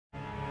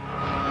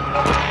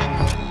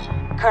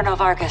Colonel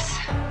Vargas.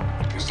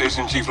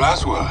 Station Chief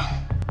Laswell.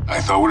 I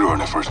thought we were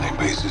on a first-name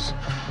basis.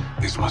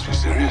 This must be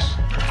serious.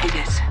 It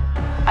is.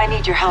 I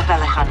need your help,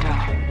 Alejandro.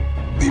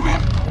 Dime.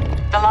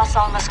 The Las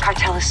Almas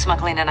cartel is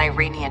smuggling an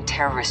Iranian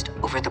terrorist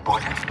over the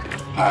border.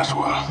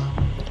 Laswell.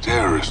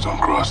 Terrorists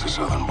don't cross the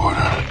southern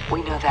border.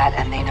 We know that,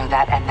 and they know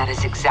that, and that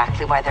is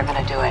exactly why they're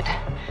gonna do it.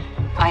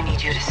 I need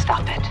you to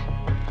stop it.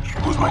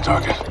 Who's my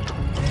target?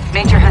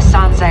 Major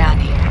Hassan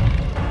Zyani.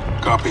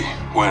 Copy.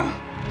 When?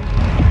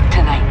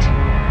 Tonight.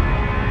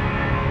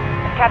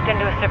 Tapped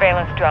into a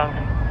surveillance drone.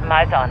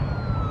 Eyes on.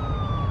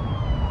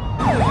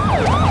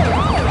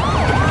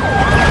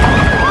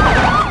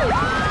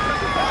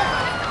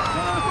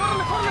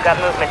 Got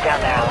movement down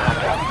there,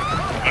 Alejandro.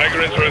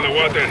 Migrants are in the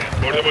water.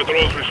 Border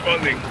patrols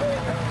responding.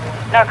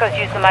 Narcos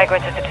use the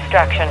migrants as a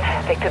distraction.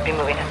 They could be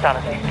moving Hassan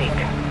as we speak.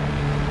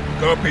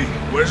 Copy.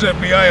 Where's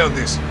FBI on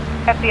this?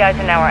 FBI's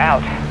an hour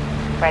out.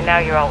 Right now,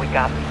 you're all we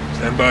got.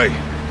 Stand by.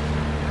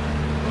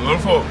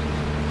 Rodolfo,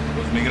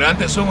 los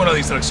migrantes son una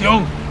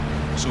distracción.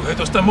 El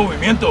sujeto está en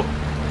movimiento.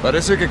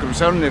 Parece que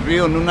cruzaron el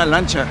río en una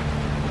lancha.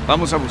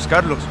 Vamos a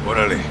buscarlos.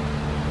 Órale.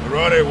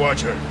 Arade,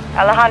 Watcher.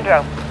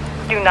 Alejandro,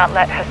 do not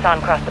let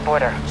Hassan cross the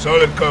border.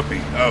 Solid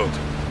copy. Out.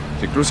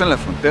 Si cruzan la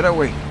frontera,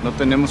 güey, no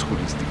tenemos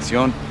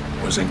jurisdicción.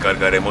 Pues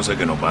encargaremos de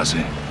que no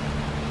pase.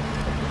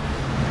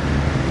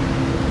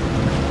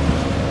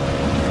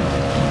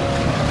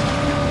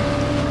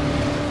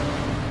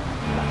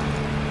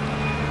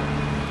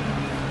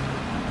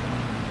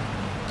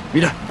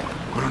 Mira,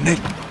 coronel.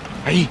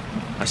 Ahí,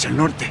 hacia el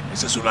norte.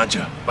 Esa es su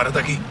lancha. Párate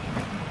aquí.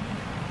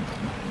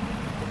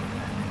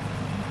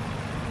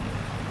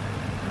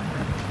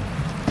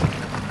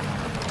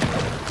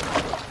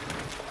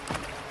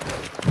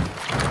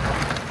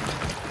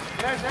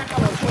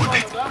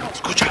 Ponte.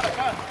 Escucha.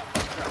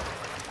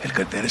 El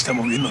cartel está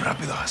moviendo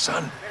rápido a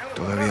Hassan.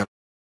 Todavía.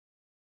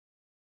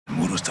 El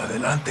muro está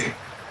adelante.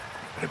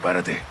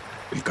 Prepárate.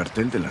 El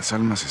cartel de las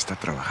almas está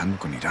trabajando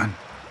con Irán.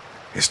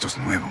 Esto es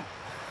nuevo.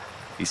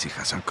 ¿Y si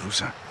Hassan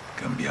cruza?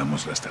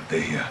 Cambiamos la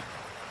estrategia.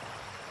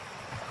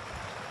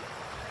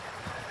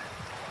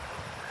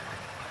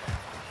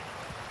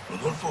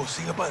 Rodolfo,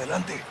 siga para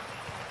adelante.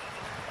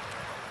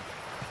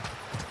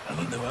 ¿A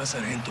dónde vas,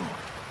 sargento?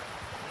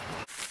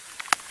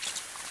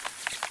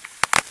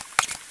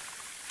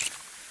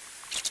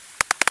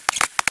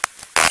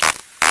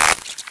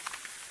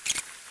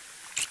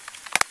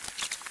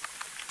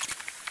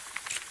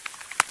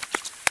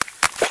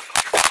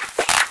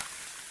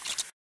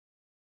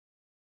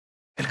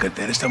 El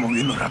cartel está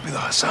moviendo rápido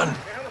a Hassan.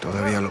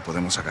 Todavía lo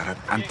podemos agarrar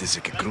antes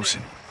de que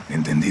crucen.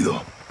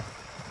 Entendido.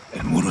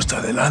 El muro está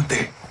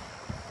adelante.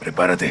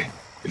 Prepárate.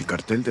 El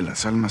cartel de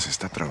las almas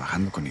está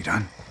trabajando con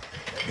Irán.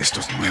 Esto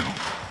es nuevo.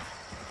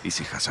 ¿Y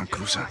si Hassan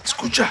cruza?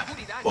 Escucha.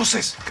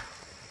 Voces.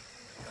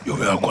 Yo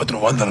veo a 4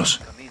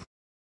 vándalos.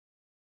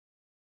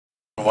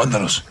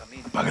 Vándalos.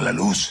 Apaga la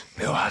luz.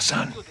 Veo a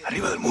Hassan.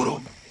 Arriba del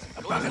muro.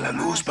 Apaga la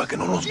luz para que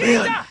no nos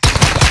vean.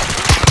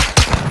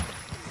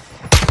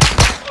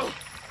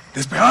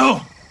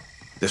 ¡Despejado!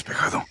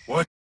 Despejado.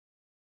 What?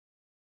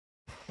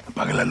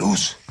 Apaga la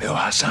luz. Veo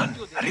a Hassan.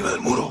 Arriba del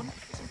muro.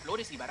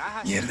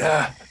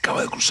 Mierda.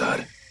 Acaba de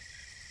cruzar.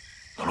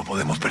 No lo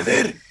podemos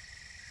perder.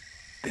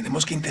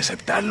 Tenemos que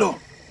interceptarlo.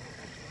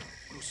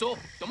 Cruzó.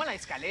 Toma la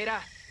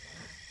escalera.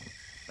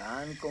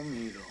 Van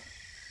conmigo.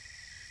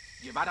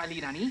 Llevar al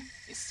iraní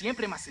es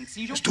siempre más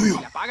sencillo. Es tuyo.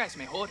 Y la paga es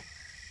mejor.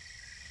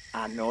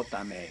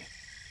 Anótame.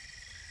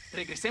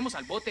 Regresemos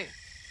al bote.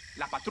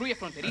 La patrulla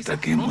fronteriza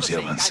Ataquemos y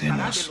pronto se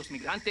encargará avancemos. de los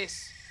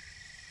migrantes.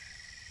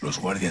 Los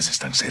guardias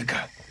están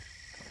cerca.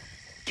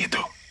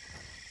 Quieto.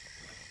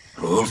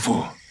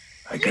 Rodolfo,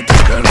 hay que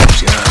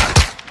atacarlos ya.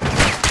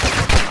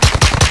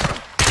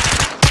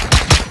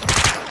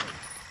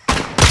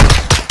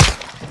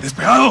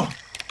 ¡Despejado!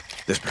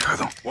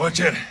 Despejado.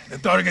 Watcher, the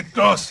target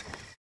crossed.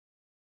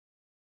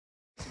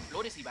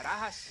 Flores y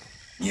barajas.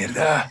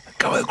 Mierda,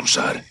 acaba de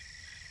cruzar.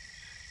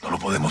 No lo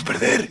podemos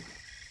perder.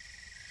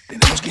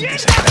 Tenemos que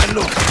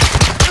interceptarlo.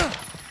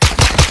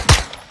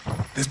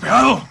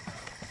 ¡Despejado!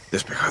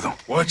 Despejado.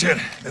 Watcher,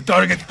 the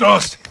target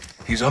crossed.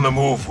 He's on the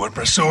move. We're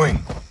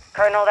pursuing.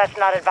 Colonel, that's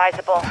not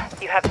advisable.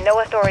 You have no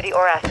authority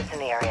or assets in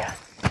the area.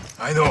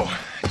 I know.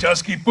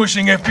 Just keep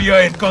pushing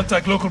FBI and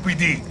contact local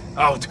PD.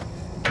 Out.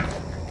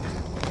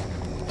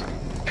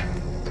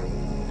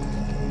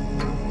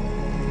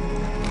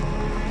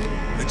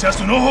 ¿Le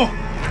echaste un ojo?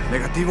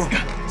 Negativo.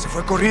 Se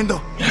fue corriendo.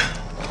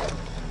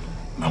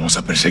 Vamos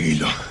a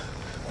perseguirlo.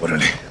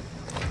 Órale.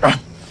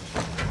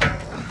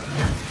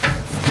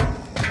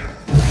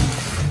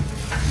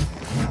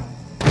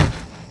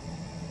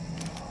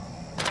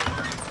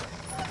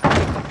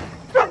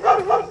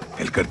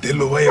 El cartel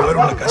lo va a llevar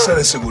a una casa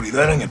de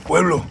seguridad en el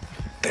pueblo.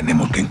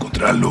 Tenemos que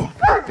encontrarlo.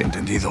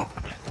 Entendido.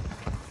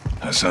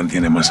 Hassan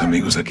tiene más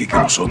amigos aquí que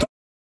nosotros.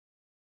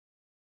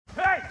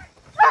 ¡Hey!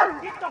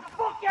 ¡Get the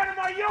fuck out of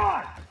my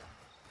yard!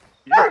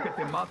 ¿Quieres que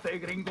te mate,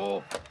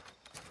 gringo?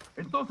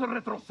 Entonces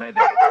retrocede.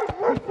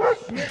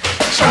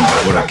 Hassan,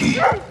 por aquí.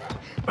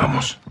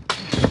 Vamos.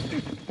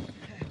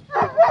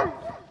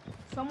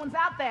 Someone's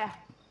out there.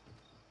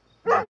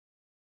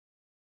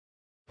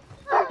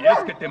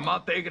 ¿Quieres que te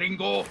mate,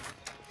 gringo?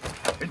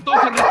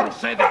 Entonces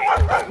retrocede.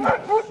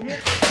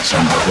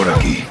 Son por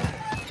aquí.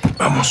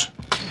 Vamos.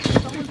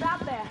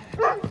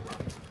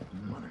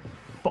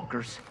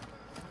 Fuckers.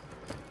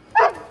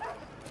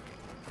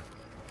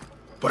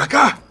 ¡Por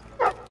acá!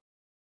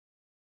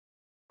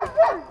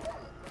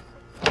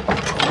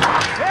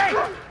 Hey!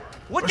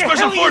 What the Special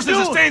hell are you Forces,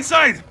 doing? stay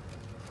inside.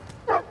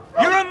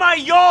 You're in my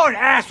yard,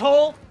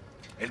 asshole!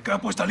 El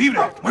campo está libre.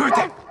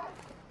 ¡Muévete!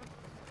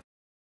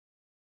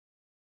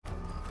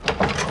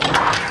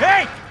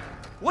 Hey!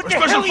 What the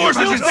Special hell are you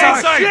Forces, doing? stay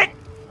inside. Shit!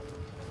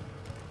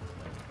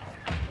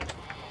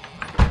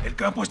 El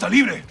campo está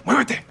libre.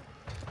 ¡Muévete!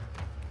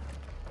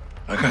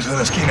 La casa de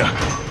la esquina.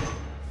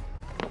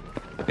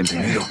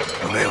 Entendido.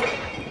 Lo veo.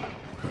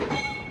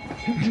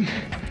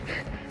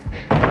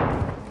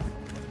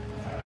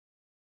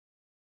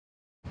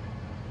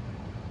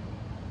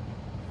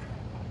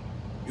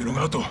 Viene un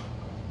auto.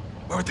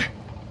 Muévete.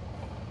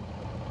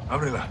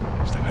 Ábrela.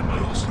 Están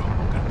armados.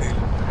 Cartel.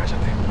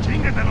 Agáchate.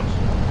 ¡Chíngatelos!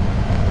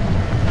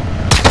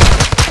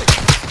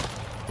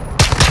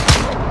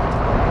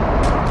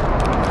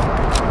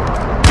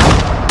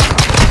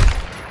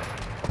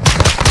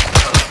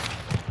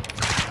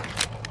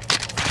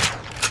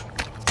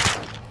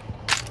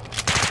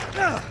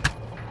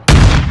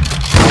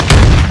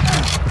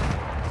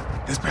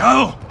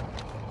 ¡Despejado!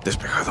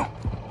 Despejado.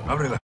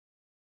 Ábrela.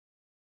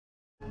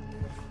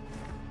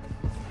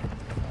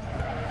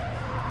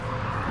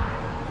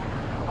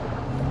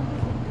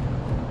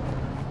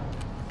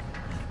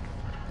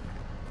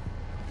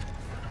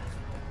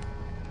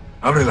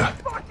 Ábrela.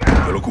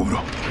 Yo lo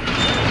cubro.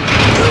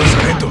 Cuidado,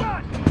 sargento.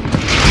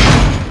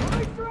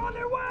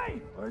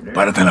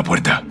 Párate en la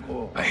puerta.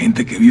 Hay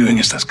gente que vive en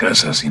estas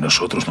casas y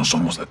nosotros no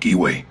somos de aquí,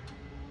 güey.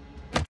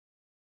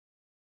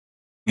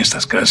 En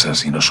estas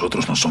casas y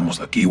nosotros no somos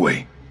de aquí,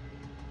 güey.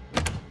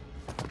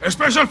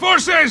 Special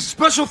Forces!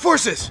 Special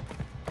Forces!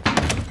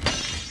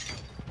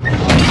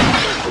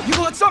 You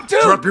want some too?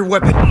 Drop your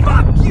weapon.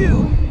 Fuck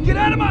you! Get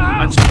out of my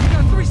house! You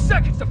got 3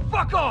 seconds to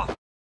fuck off!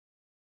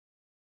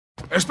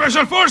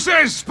 Special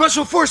Forces!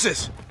 Special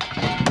Forces!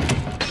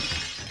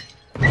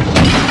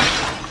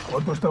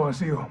 Cuarto está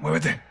vacío.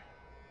 Muévete.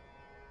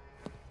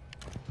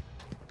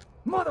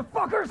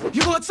 Motherfuckers!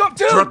 You want some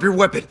too? Drop your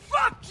weapon.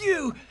 Fuck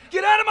you!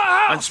 Get out of my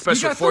house! I'm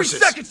Special you got Forces.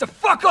 3 seconds to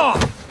fuck off!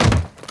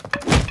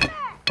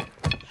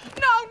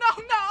 No!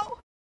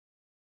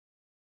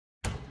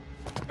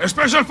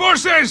 Special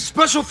Forces!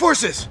 Special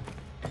Forces!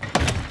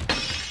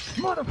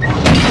 Motherfucker!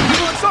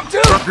 You want some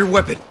too? Drop your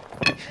weapon.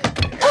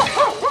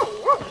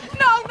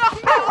 No!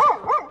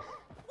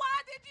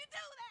 Why did you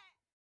do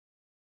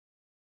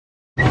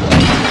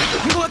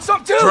that? You want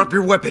some too? Drop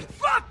your weapon.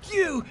 Fuck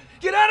you!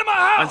 Get out of my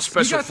house! I'm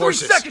Special you got 3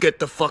 Forces. seconds. Get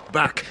the fuck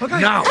back. Okay.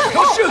 Now!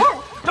 Don't shoot!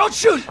 Don't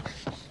shoot!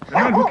 The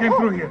men who came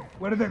through here.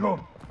 Where did they go?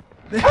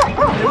 They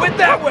went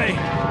that way!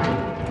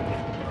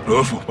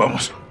 Rodolfo,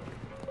 vamos.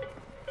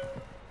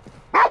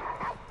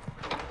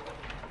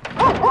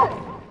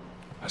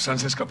 Hassan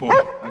se escapó.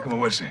 Hay que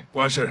moverse.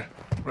 Watcher,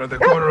 we're at the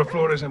corner of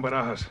Flores and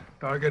Barajas.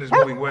 Target is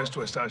moving west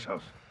to a stash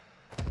house.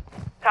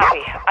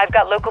 Copy. I've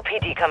got local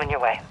PD coming your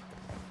way.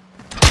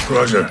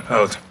 Roger,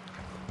 out.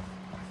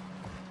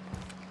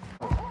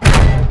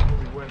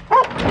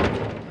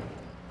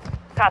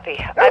 Copy.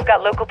 I've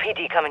got local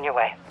PD coming your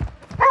way.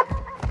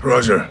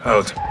 Roger,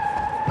 out.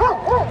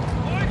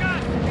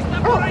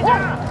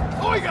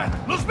 ¡Oigan!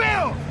 ¡Los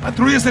veo!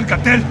 ¡Patrullas del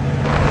cartel!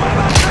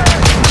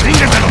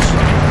 ¡Ríngatelos!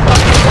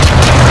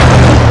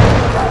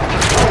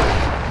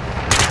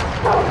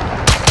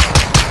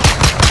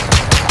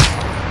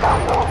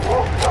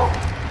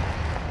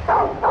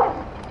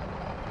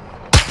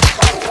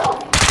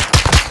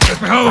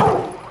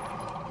 ¡Despejado!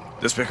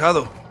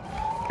 Despejado.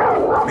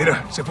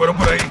 Mira, se fueron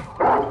por ahí.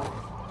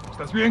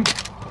 ¿Estás bien?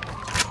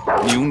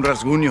 Ni un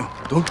rasguño.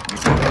 ¿Tú?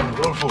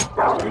 Rodolfo,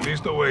 estoy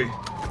listo, güey.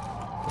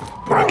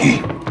 Por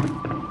aquí.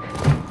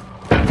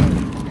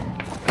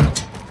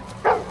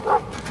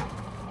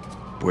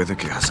 Puede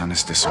que Hassan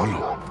esté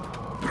solo.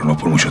 Pero no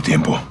por mucho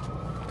tiempo.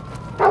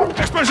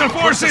 Special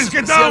Forces,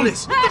 get down!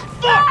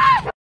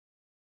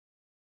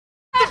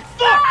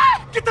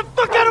 Get the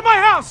fuck out of my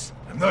house!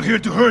 I'm not here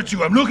to hurt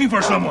you. I'm looking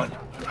for someone.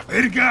 A la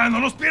verga, no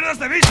los pierdas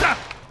de vista.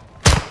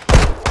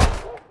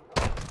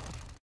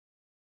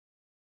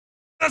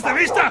 ¡De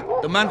vista!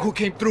 The man who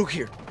came through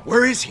here.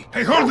 Where is he?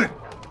 Hey, hold it!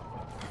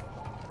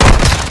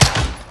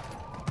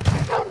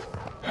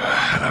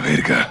 A la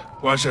verga.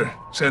 Watcher,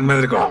 send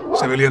medical.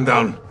 Civilian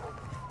down.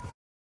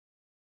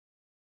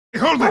 Hey,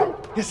 hold it!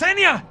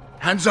 Yesenia!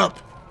 Hands up.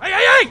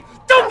 Hey!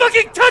 Don't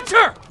fucking touch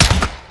her!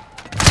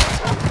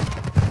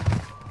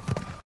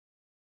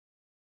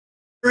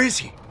 Where is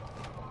he?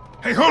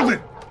 Hey, hold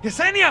it!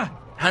 Yesenia!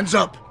 Hands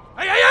up.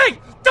 Hey!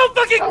 Don't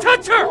fucking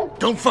touch her!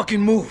 Don't fucking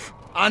move.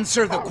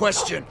 Answer the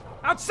question.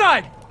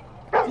 Outside!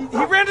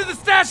 He ran to the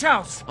stash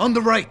house! On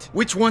the right.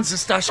 Which one's the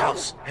stash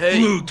house? Hey.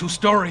 Blue,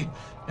 2-story.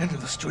 End of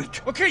the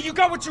street. Okay, you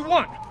got what you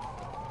want.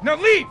 Now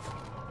leave!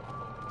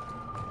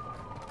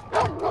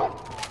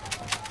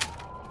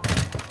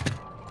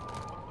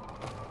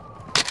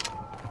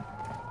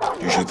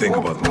 You should you think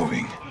about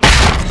moving?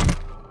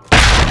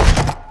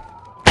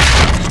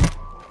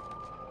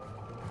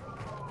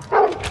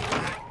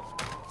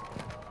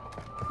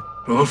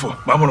 Rodolfo,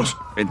 vámonos.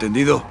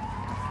 ¿Entendido?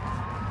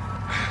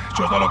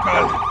 Chota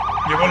local.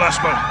 Llegó el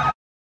aspa.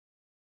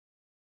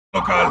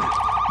 Local.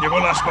 Llegó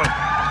el aspa.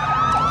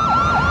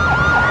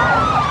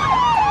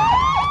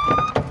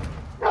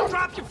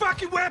 Drop your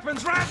fucking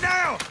weapons right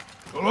now!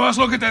 Solo haz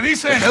lo que te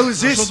dicen. The hell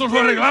is this? Nosotros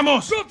lo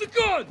arreglamos. Drop the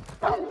gun!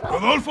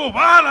 Rodolfo,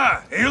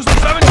 bájala. Ellos no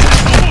saben quiénes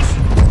somos.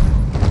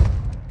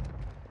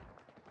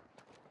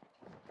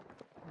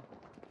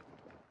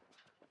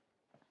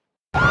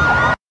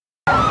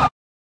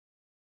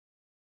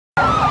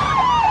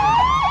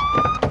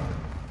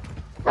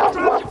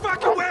 Drop your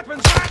fucking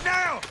weapons right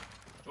now!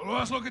 Solo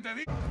haz lo que te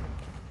dicen.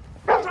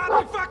 Drop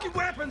your fucking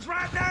weapons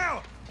right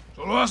now!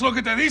 Solo haz lo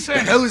que te dicen.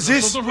 The hell is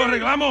this? Nosotros lo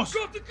arreglamos.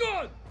 Drop the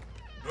gun!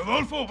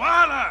 Rodolfo,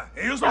 bájala.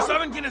 Ellos no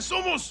saben quiénes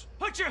somos.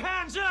 Put your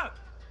hands up!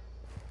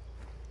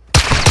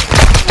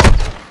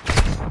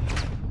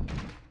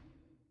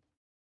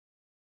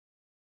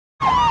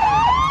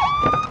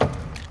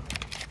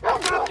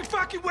 Drop your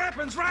fucking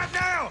weapons right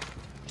now!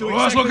 Do Solo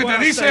haz lo que te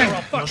dicen.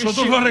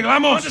 Nosotros lo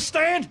arreglamos.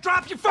 Understand?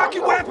 Drop your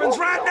fucking weapons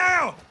right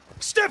now!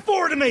 Step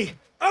forward to me!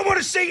 I want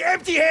to see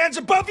empty hands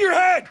above your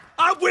head!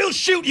 I will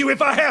shoot you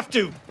if I have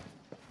to!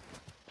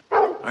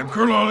 I'm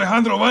Colonel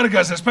Alejandro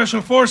Vargas of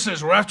Special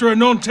Forces. We're after a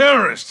known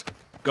terrorist.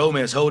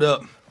 Gomez, hold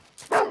up.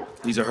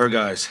 These are her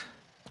guys.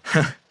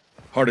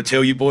 Hard to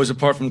tell you boys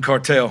apart from the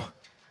cartel.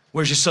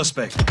 Where's your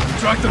suspect?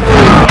 Track them.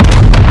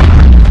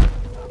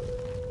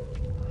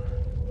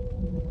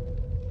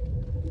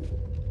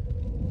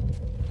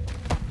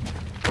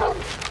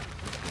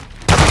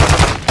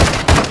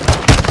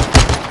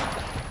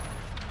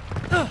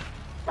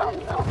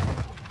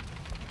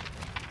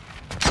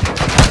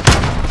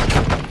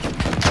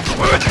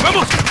 ¡Muévete,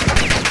 vamos!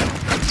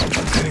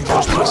 Tienen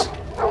dos más.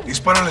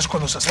 Dispárales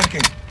cuando se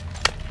acerquen.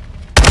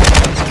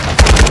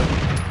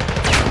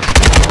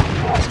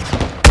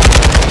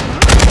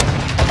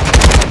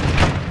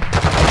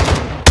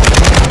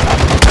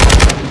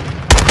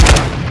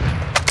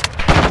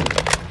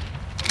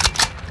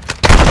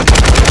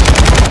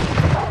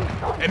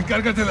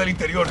 Encárgate del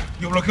interior.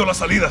 Yo bloqueo las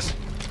salidas.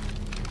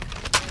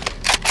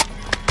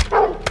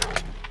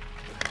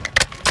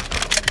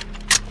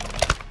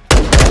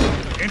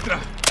 Entra.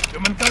 Yo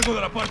me encargo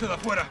de la parte de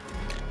afuera.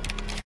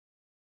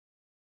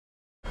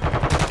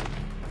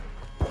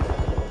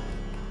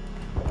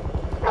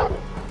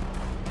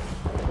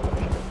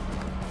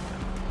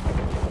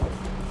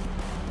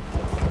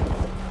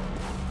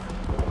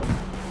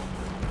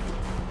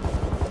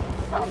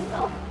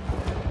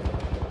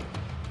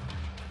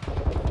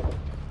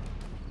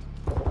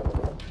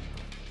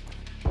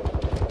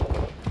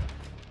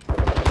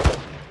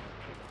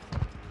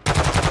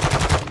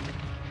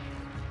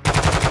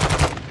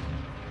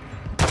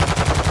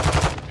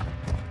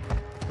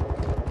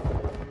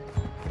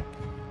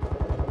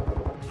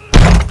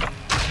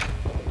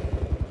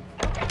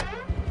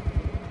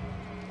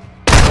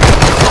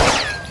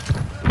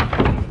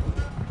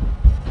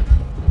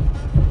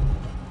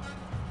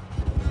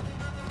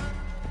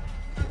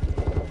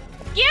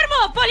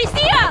 ¡Guillermo!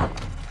 ¡Policía!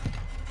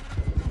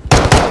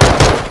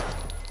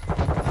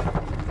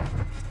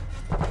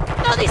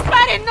 ¡No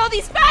disparen! ¡No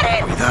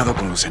disparen! Cuidado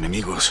con los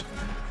enemigos.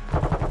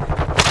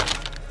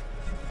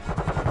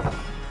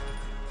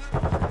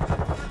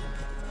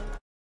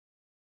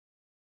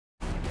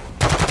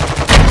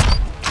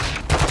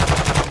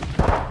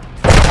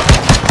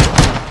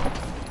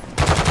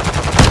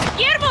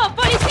 ¡Guillermo!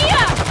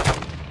 ¡Policía!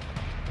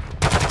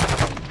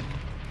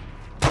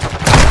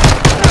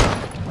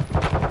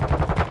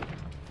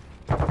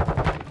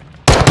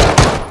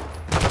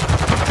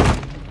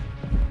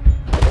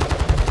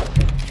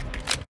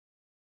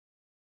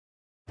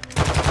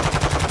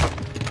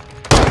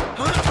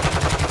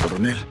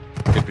 Coronel,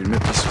 el primer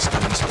piso está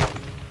listo.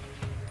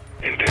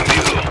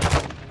 Entendido.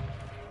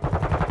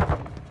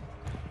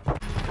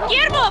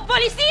 ¡Guillermo!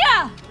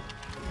 ¡Policía!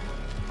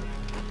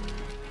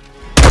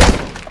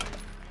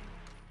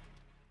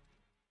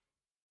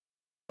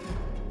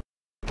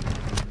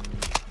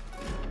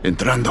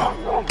 Entrando.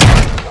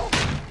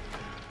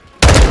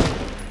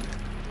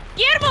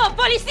 ¡Guillermo!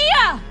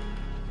 ¡Policía!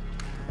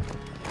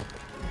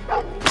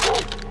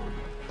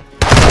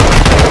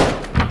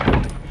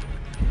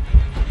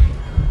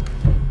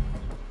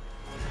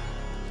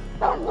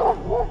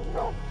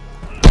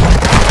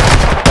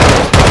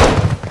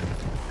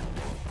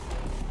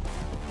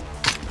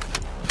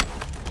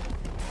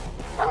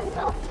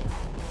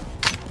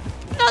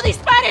 ¡No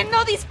disparen!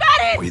 ¡No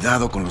disparen!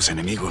 Cuidado con los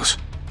enemigos.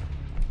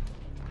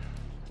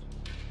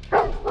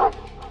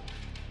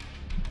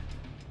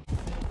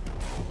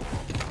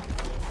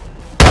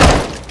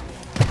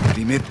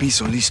 Primer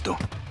piso listo.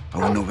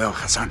 Aún no veo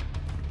a Hassan.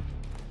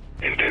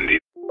 Entendido.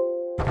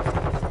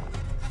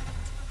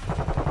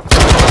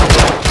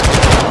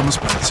 Vamos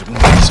para el segundo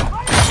piso.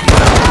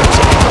 Cuidado con los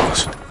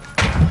enemigos.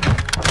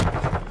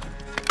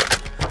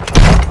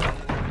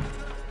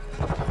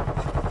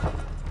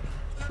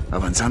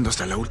 Avanzando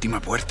hasta la última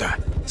puerta.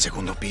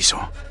 Segundo piso.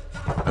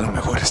 A lo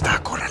mejor está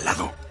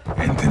acorralado.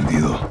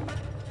 Entendido.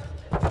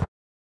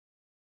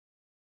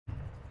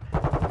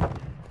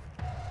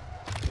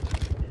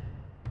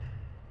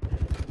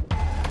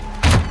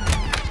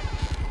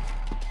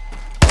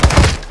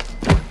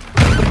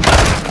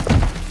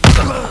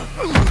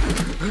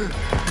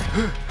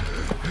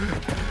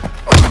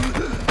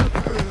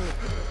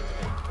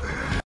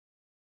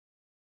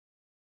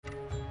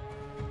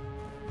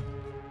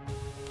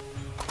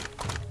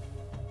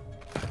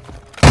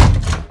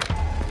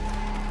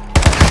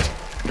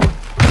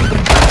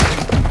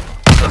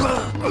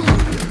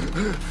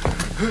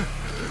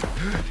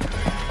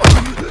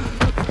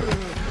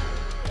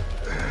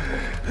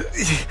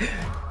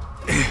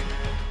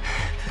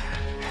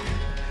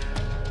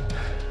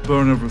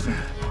 Burn everything.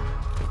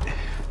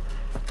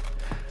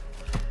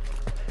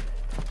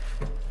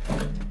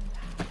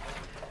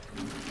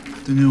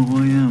 Do you know who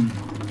I am?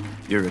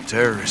 You're a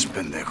terrorist,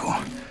 pendejo.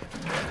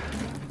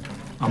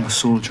 I'm a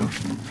soldier.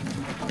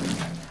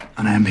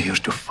 And I am here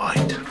to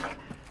fight.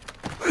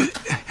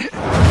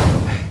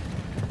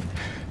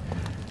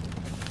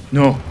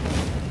 No.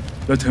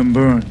 Let him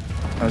burn,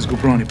 as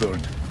Ghorbrani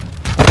burned.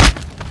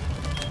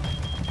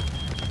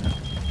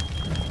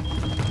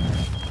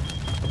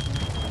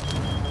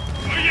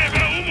 Oye,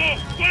 veo humo.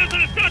 ¿Cuál es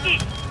el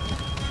estatus?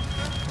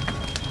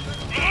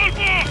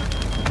 ¡Rodolfo!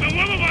 ¡Me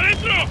muevo para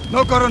adentro!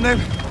 No, coronel.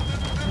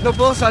 No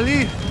puedo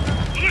salir.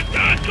 ¿Dónde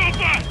estás,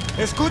 compa?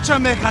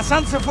 Escúchame,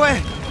 Hassan se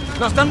fue.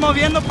 Lo están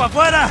moviendo para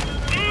afuera.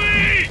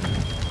 ¡Uy!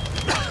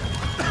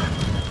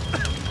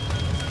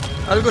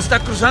 Algo está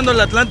cruzando el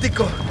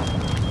Atlántico.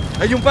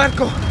 Hay un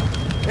barco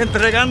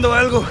entregando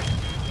algo.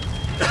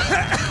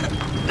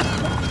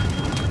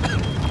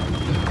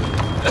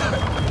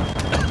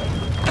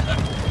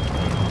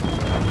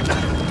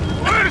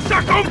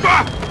 ¡Fuerza,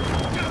 compa!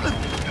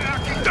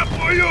 ¡Aquí te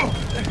apoyo!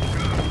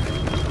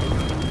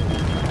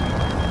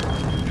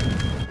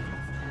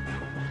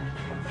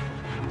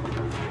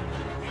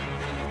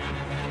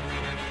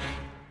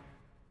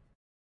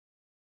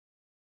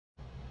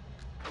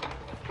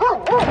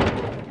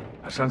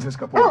 Hassan se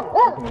escapó.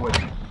 ¿Cómo ves?